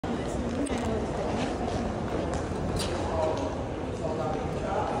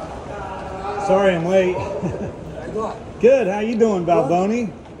Sorry I'm late. Good. How you doing,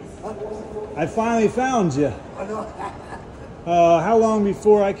 Balboni? I finally found you. How long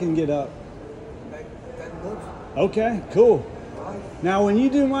before I can get up? Okay, cool. Now, when you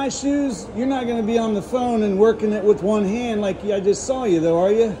do my shoes, you're not going to be on the phone and working it with one hand like I just saw you, though,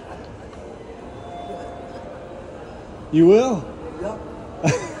 are you? You will? Yep.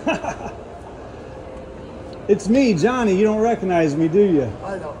 It's me, Johnny. You don't recognize me, do you?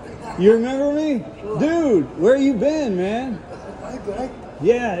 I know. You remember me? Sure. Dude, where you been, man? Good.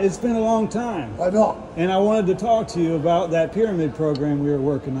 Yeah, it's been a long time. I know. And I wanted to talk to you about that pyramid program we were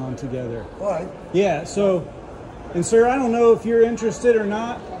working on together. All right. Yeah, so, and sir, I don't know if you're interested or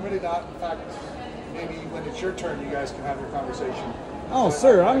not. I'm really not. In fact, maybe when it's your turn, you guys can have your conversation. Oh,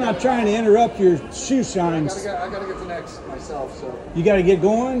 sir, I'm not trying to interrupt your shoe shines. I gotta get to next myself, so. You got to get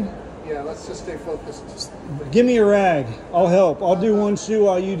going? Yeah, let's just stay focused. Give me a rag. I'll help. I'll do one shoe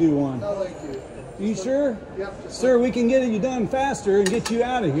while you do one. No, thank you. You sure? Yep. Sir, we can get you done faster and get you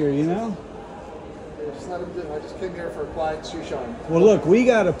out of here, you know? Just let him do it. I just came here for a quiet shoe shine. Well, look, we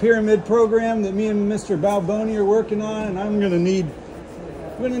got a pyramid program that me and Mr. Balboni are working on, and I'm gonna need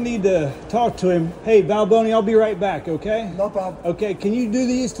to talk to him. Hey, Balboni, I'll be right back, okay? No problem. Okay, can you do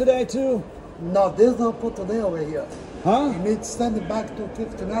these today too? No, there's no put today over here. Huh? You need to send it back to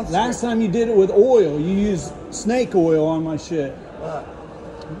 59th Last time you did it with oil, you used snake oil on my shit.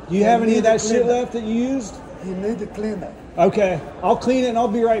 Do you have any of that shit left that you used? You need to clean it. Okay, I'll clean it and I'll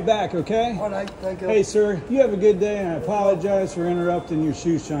be right back, okay? All right, thank you. Hey, sir, you have a good day, and I apologize for interrupting your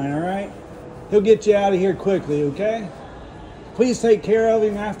shoe shine, all right? He'll get you out of here quickly, okay? Please take care of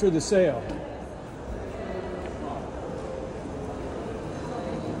him after the sale.